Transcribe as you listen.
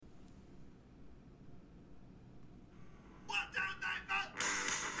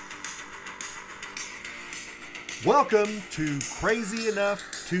Welcome to Crazy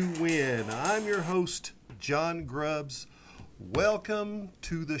Enough to Win. I'm your host, John Grubbs. Welcome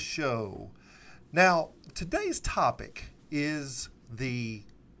to the show. Now, today's topic is the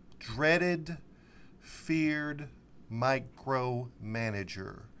dreaded, feared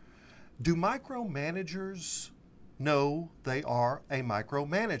micromanager. Do micromanagers know they are a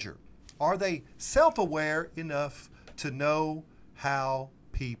micromanager? Are they self-aware enough to know how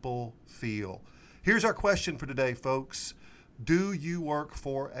people feel? Here's our question for today, folks. Do you work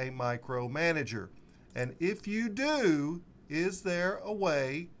for a micromanager? And if you do, is there a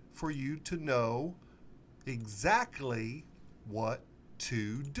way for you to know exactly what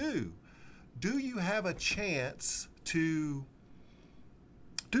to do? Do you have a chance to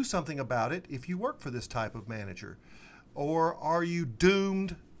do something about it if you work for this type of manager? Or are you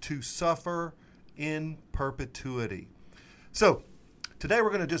doomed to suffer in perpetuity? So, today we're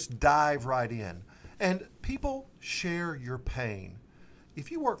going to just dive right in. And people share your pain.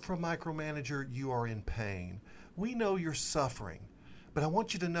 If you work for a micromanager, you are in pain. We know you're suffering, but I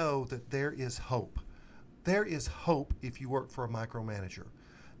want you to know that there is hope. There is hope if you work for a micromanager.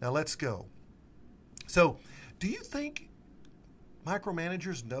 Now let's go. So, do you think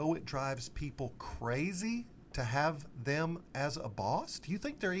micromanagers know it drives people crazy to have them as a boss? Do you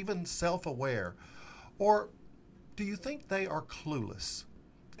think they're even self-aware? Or do you think they are clueless?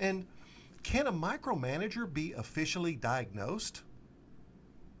 And can a micromanager be officially diagnosed?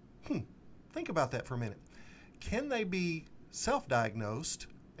 Think about that for a minute. Can they be self-diagnosed,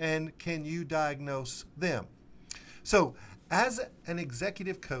 and can you diagnose them? So, as an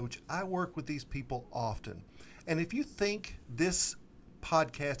executive coach, I work with these people often. And if you think this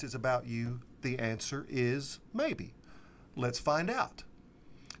podcast is about you, the answer is maybe. Let's find out.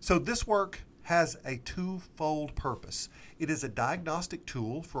 So this work has a twofold purpose. It is a diagnostic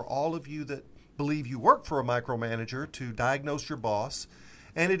tool for all of you that believe you work for a micromanager to diagnose your boss,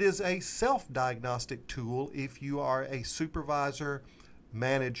 and it is a self-diagnostic tool if you are a supervisor,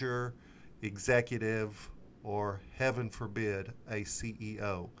 manager, executive, or heaven forbid, a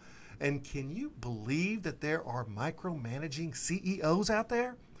CEO. And can you believe that there are micromanaging CEOs out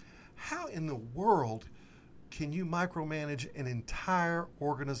there? How in the world can you micromanage an entire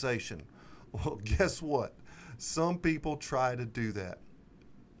organization? Well, guess what? Some people try to do that.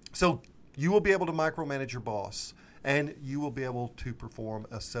 So you will be able to micromanage your boss, and you will be able to perform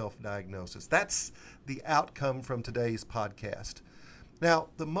a self-diagnosis. That's the outcome from today's podcast. Now,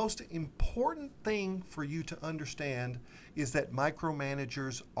 the most important thing for you to understand is that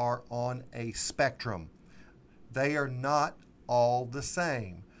micromanagers are on a spectrum. They are not all the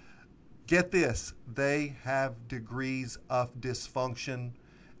same. Get this, they have degrees of dysfunction.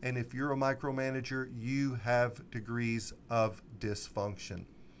 And if you're a micromanager, you have degrees of dysfunction.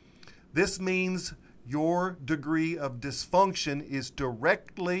 This means your degree of dysfunction is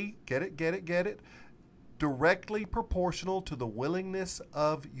directly, get it, directly proportional to the willingness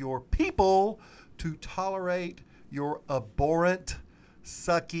of your people to tolerate your abhorrent,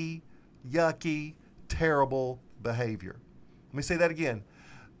 sucky, yucky, terrible behavior. Let me say that again.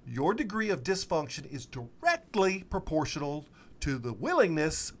 Your degree of dysfunction is directly proportional to the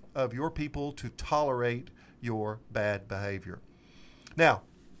willingness of your people to tolerate your bad behavior. Now,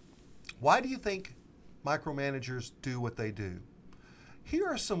 why do you think micromanagers do what they do? Here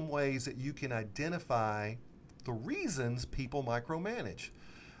are some ways that you can identify the reasons people micromanage.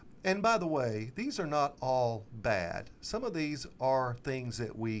 And by the way, these are not all bad. Some of these are things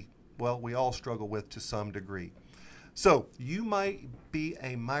that we all struggle with to some degree. So you might be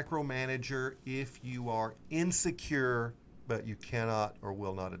a micromanager if you are insecure, but you cannot or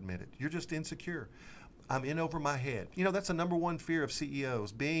will not admit it. You're just insecure. I'm in over my head. You know, that's a number one fear of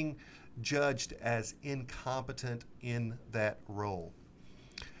CEOs, being judged as incompetent in that role.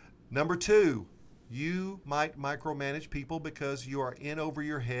 Number two, you might micromanage people because you are in over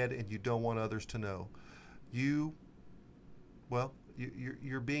your head and you don't want others to know. You're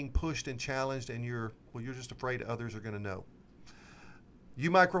being pushed and challenged, and you're just afraid others are going to know. You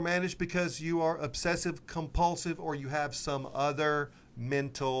micromanage because you are obsessive compulsive, or you have some other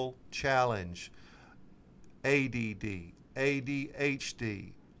mental challenge. ADD,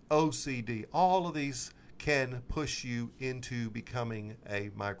 ADHD, OCD, all of these can push you into becoming a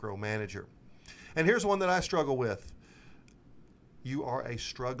micromanager. And here's one that I struggle with. You are a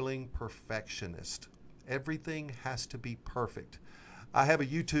struggling perfectionist. Everything has to be perfect. I have a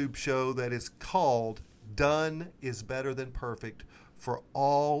YouTube show that is called Done is Better Than Perfect for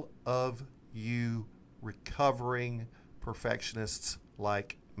all of you recovering perfectionists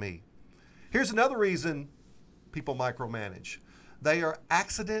like me. Here's another reason people micromanage. They are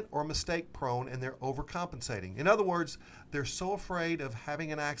accident or mistake prone, and they're overcompensating. In other words, they're so afraid of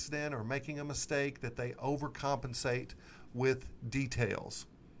having an accident or making a mistake that they overcompensate with details.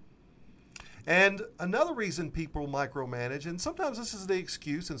 And another reason people micromanage, and sometimes this is the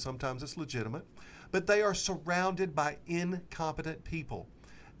excuse and sometimes it's legitimate, but they are surrounded by incompetent people.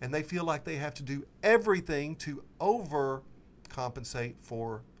 And they feel like they have to do everything to overcompensate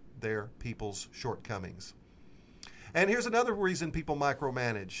for their people's shortcomings. And here's another reason people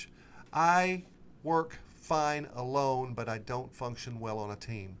micromanage. I work fine alone, but I don't function well on a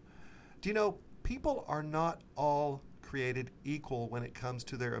team. Do you know, people are not all created equal when it comes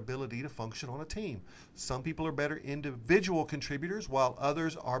to their ability to function on a team. Some people are better individual contributors, while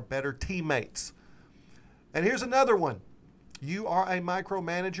others are better teammates. And here's another one. You are a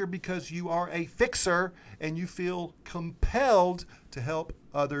micromanager because you are a fixer and you feel compelled to help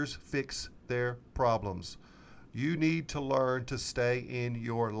others fix their problems. You need to learn to stay in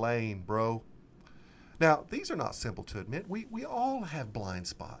your lane, bro. Now, these are not simple to admit. We all have blind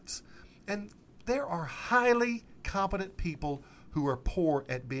spots. And there are highly competent people who are poor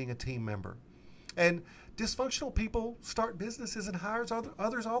at being a team member. And dysfunctional people start businesses and hires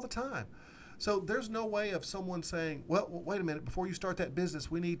others all the time. So there's no way of someone saying, well, wait a minute, before you start that business,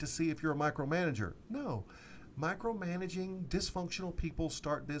 we need to see if you're a micromanager. No. Micromanaging dysfunctional people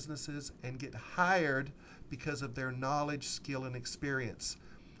start businesses and get hired because of their knowledge, skill, and experience.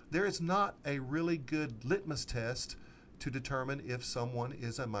 There is not a really good litmus test to determine if someone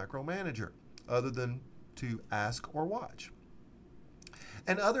is a micromanager, other than to ask or watch.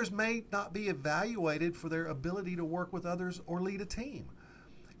 And others may not be evaluated for their ability to work with others or lead a team.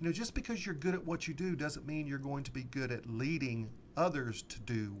 You know, just because you're good at what you do doesn't mean you're going to be good at leading others to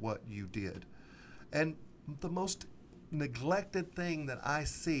do what you did. And the most neglected thing that I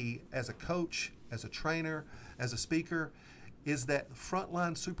see as a coach, as a trainer, as a speaker, is that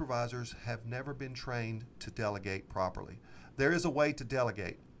frontline supervisors have never been trained to delegate properly. There is a way to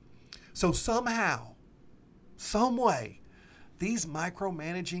delegate. So somehow, some way, these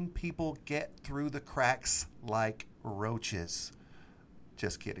micromanaging people get through the cracks like roaches.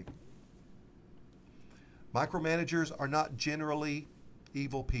 Just kidding. Micromanagers are not generally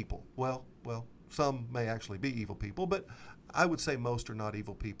evil people. Well, some may actually be evil people, but I would say most are not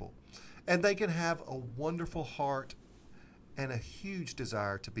evil people. And they can have a wonderful heart and a huge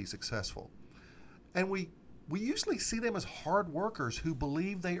desire to be successful. And we usually see them as hard workers who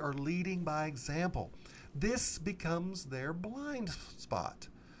believe they are leading by example. This becomes their blind spot.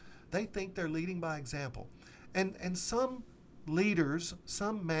 They think they're leading by example. And some leaders,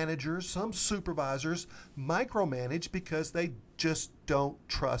 some managers, some supervisors micromanage because they just don't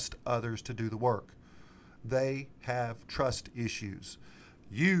trust others to do the work. They have trust issues.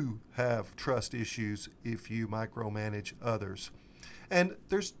 You have trust issues if you micromanage others. And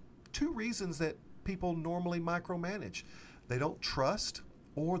there's two reasons that people normally micromanage. They don't trust,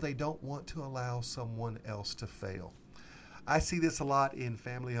 or they don't want to allow someone else to fail. I see this a lot in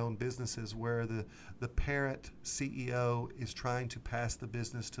family-owned businesses where the parent CEO is trying to pass the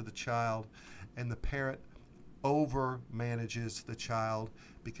business to the child, and the parent over-manages the child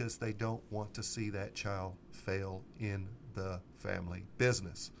because they don't want to see that child fail in the family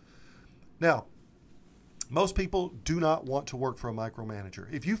business. Now, most people do not want to work for a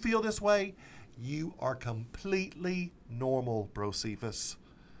micromanager. If you feel this way, you are completely normal, bro Cephas.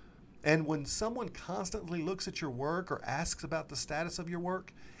 And when someone constantly looks at your work or asks about the status of your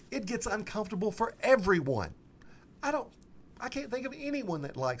work, it gets uncomfortable for everyone. I can't think of anyone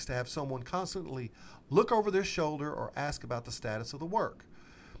that likes to have someone constantly look over their shoulder or ask about the status of the work.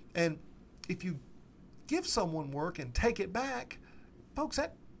 And if you give someone work and take it back, folks,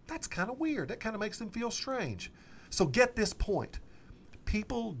 that's kind of weird. That kind of makes them feel strange. So get this point.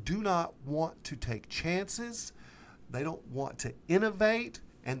 People do not want to take chances. They don't want to innovate.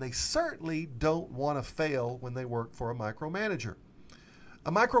 And they certainly don't want to fail when they work for a micromanager.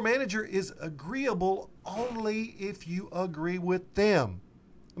 A micromanager is agreeable only if you agree with them.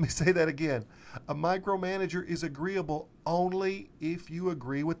 Let me say that again. A micromanager is agreeable only if you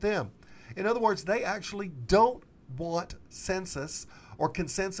agree with them. In other words, they actually don't want consensus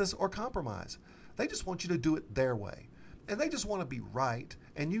or compromise. They just want you to do it their way. And they just want to be right,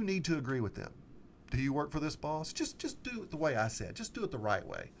 and you need to agree with them. Do you work for this boss? Just do it the way I said. Just do it the right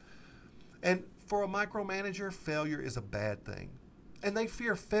way. And for a micromanager, failure is a bad thing. And they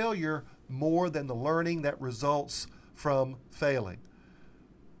fear failure more than the learning that results from failing.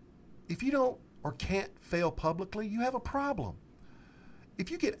 If you don't or can't fail publicly, you have a problem. If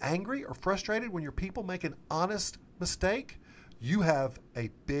you get angry or frustrated when your people make an honest mistake, you have a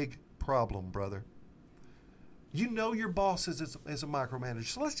big problem, brother. You know your boss is a micromanager.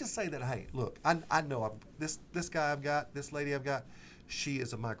 So let's just say that, hey, look, I know this guy I've got, this lady I've got, she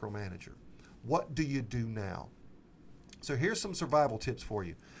is a micromanager. What do you do now? So here's some survival tips for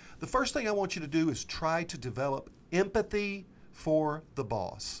you. The first thing I want you to do is try to develop empathy for the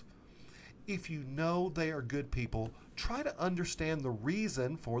boss. If you know they are good people, try to understand the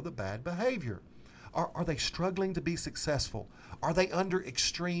reason for the bad behavior. Are they struggling to be successful? Are they under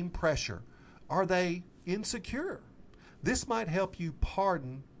extreme pressure? Are they insecure? This might help you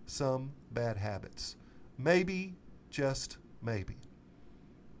pardon some bad habits. Maybe, just maybe.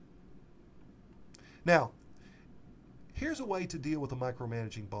 Now, here's a way to deal with a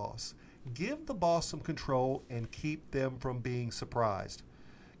micromanaging boss. Give the boss some control and keep them from being surprised.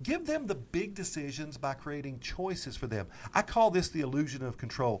 Give them the big decisions by creating choices for them. I call this the illusion of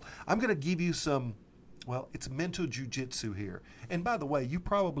control. I'm going to give you some, it's mental jujitsu here. And by the way, you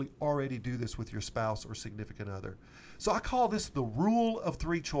probably already do this with your spouse or significant other. So I call this the rule of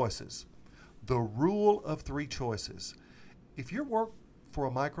three choices. The rule of three choices. If you work for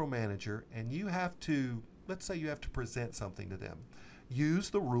a micromanager and you have to, let's say you have to present something to them,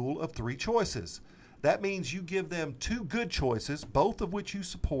 use the rule of three choices. That means you give them two good choices, both of which you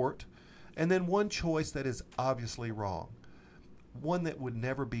support, and then one choice that is obviously wrong, one that would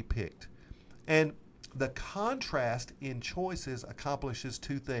never be picked. And the contrast in choices accomplishes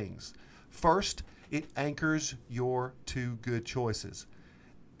two things. First, it anchors your two good choices.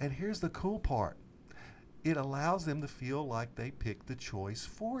 And here's the cool part. It allows them to feel like they picked the choice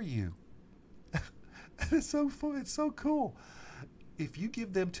for you. It's so fun. It's so cool. If you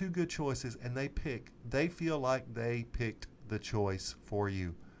give them two good choices and they feel like they picked the choice for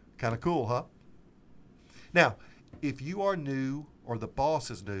you. Kind of cool, huh? Now, if you are new or the boss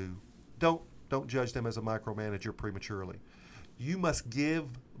is new, don't judge them as a micromanager prematurely. You must give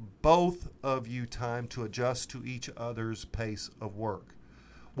both of you time to adjust to each other's pace of work.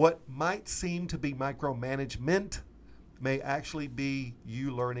 What might seem to be micromanagement may actually be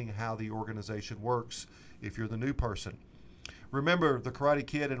you learning how the organization works if you're the new person. Remember the Karate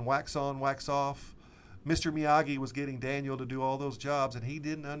Kid and Wax On, Wax Off? Mr. Miyagi was getting Daniel to do all those jobs, and he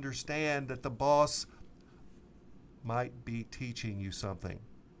didn't understand that the boss might be teaching you something.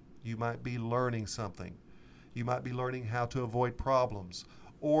 You might be learning something. You might be learning how to avoid problems,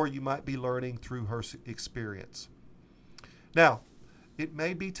 or you might be learning through her experience. Now, it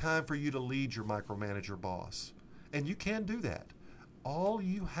may be time for you to lead your micromanager boss, and you can do that. All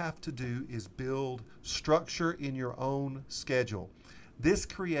you have to do is build structure in your own schedule. This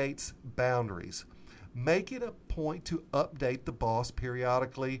creates boundaries. Make it a point to update the boss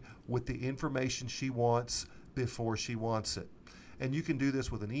periodically with the information she wants before she wants it. And you can do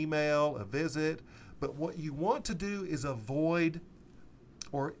this with an email, a visit, but what you want to do is avoid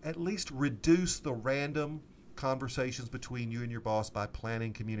or at least reduce the random conversations between you and your boss by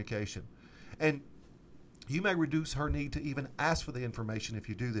planning communication. And you may reduce her need to even ask for the information if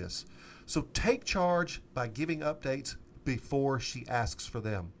you do this. So take charge by giving updates before she asks for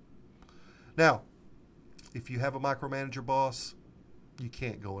them. Now, if you have a micromanager boss, you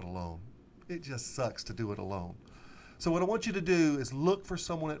can't go it alone. It just sucks to do it alone. So what I want you to do is look for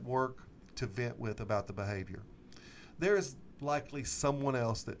someone at work to vent with about the behavior. There is likely someone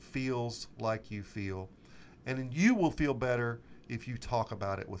else that feels like you feel, and you will feel better if you talk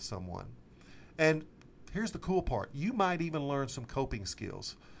about it with someone. And here's the cool part. You might even learn some coping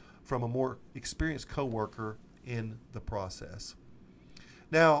skills from a more experienced coworker in the process.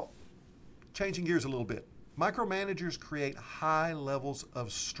 Now, changing gears a little bit. Micromanagers create high levels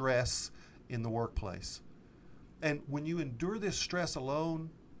of stress in the workplace. And when you endure this stress alone,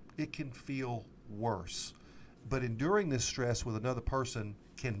 it can feel worse. But enduring this stress with another person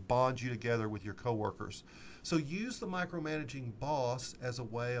can bond you together with your coworkers. So use the micromanaging boss as a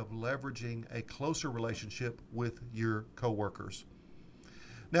way of leveraging a closer relationship with your coworkers.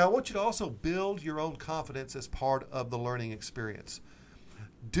 Now, I want you to also build your own confidence as part of the learning experience.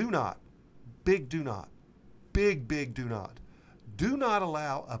 Do not do not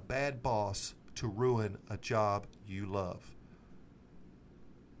allow a bad boss to ruin a job you love.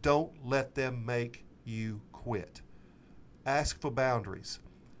 Don't let them make you quit. Ask for boundaries.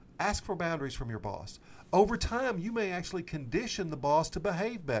 Ask for boundaries from your boss. Over time, you may actually condition the boss to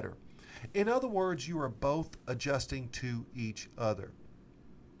behave better. In other words, you are both adjusting to each other.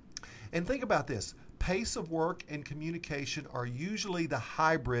 And think about this. Pace of work and communication are usually the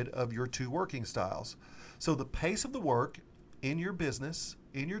hybrid of your two working styles. So the pace of the work in your business,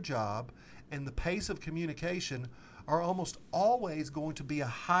 in your job, and the pace of communication are almost always going to be a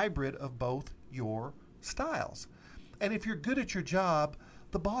hybrid of both your styles. And if you're good at your job,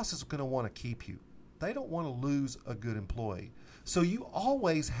 the boss is going to want to keep you. they don't want to lose a good employee. So you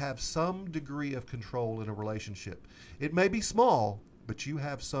always have some degree of control in a relationship. It may be small, but you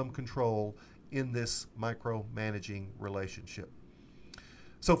have some control in this micromanaging relationship.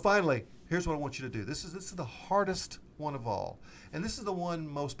 So finally, here's what I want you to do. This is the hardest one of all. And this is the one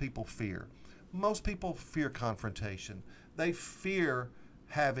most people fear. Most people fear confrontation. They fear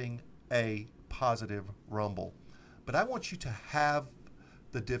having a positive rumble. But I want you to have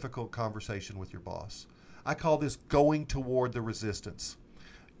the difficult conversation with your boss. I call this going toward the resistance.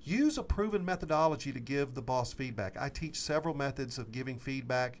 Use a proven methodology to give the boss feedback. I teach several methods of giving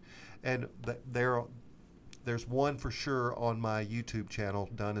feedback, and there's one for sure on my YouTube channel,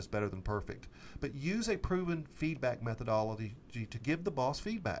 Done is Better Than Perfect. But use a proven feedback methodology to give the boss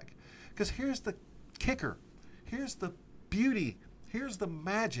feedback. Because here's the kicker. Here's the beauty. Here's the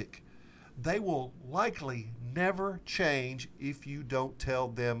magic. They will likely never change if you don't tell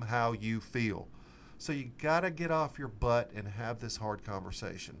them how you feel. So you got to get off your butt and have this hard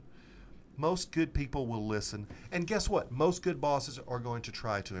conversation. Most good people will listen. And guess what? Most good bosses are going to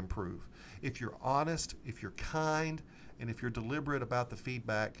try to improve. If you're honest, if you're kind, and if you're deliberate about the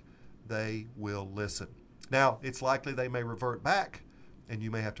feedback, they will listen. Now, it's likely they may revert back, and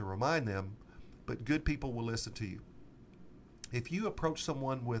you may have to remind them, but good people will listen to you. If you approach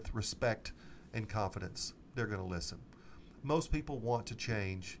someone with respect and confidence, they're going to listen. Most people want to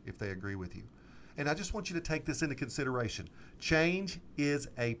change if they agree with you. And I just want you to take this into consideration. Change is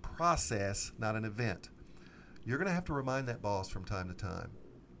a process, not an event. You're going to have to remind that boss from time to time.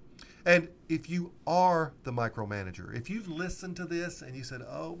 And if you are the micromanager, if you've listened to this and you said,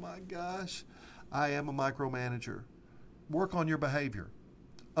 oh my gosh, I am a micromanager, work on your behavior.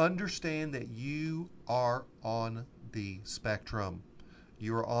 Understand that you are on the spectrum.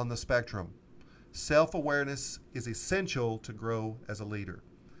 You are on the spectrum. Self-awareness is essential to grow as a leader.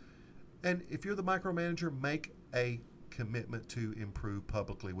 And if you're the micromanager, make a commitment to improve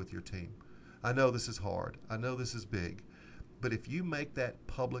publicly with your team. I know this is hard. I know this is big. But if you make that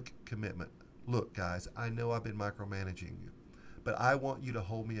public commitment, look, guys, I know I've been micromanaging you, but I want you to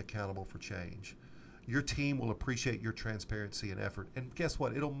hold me accountable for change. Your team will appreciate your transparency and effort. And guess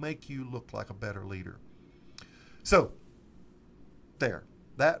what? It'll make you look like a better leader. So, there.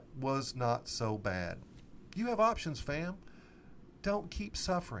 That was not so bad. You have options, fam. Don't keep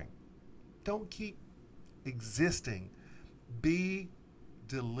suffering. Don't keep existing. Be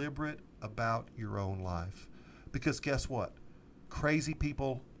deliberate about your own life. Because guess what? Crazy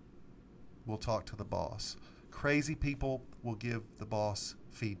people will talk to the boss. Crazy people will give the boss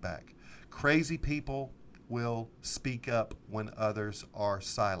feedback. Crazy people will speak up when others are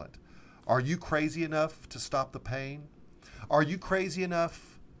silent. Are you crazy enough to stop the pain? Are you crazy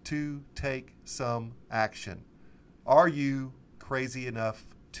enough to take some action? Are you crazy enough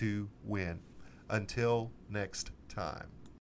to win? Until next time.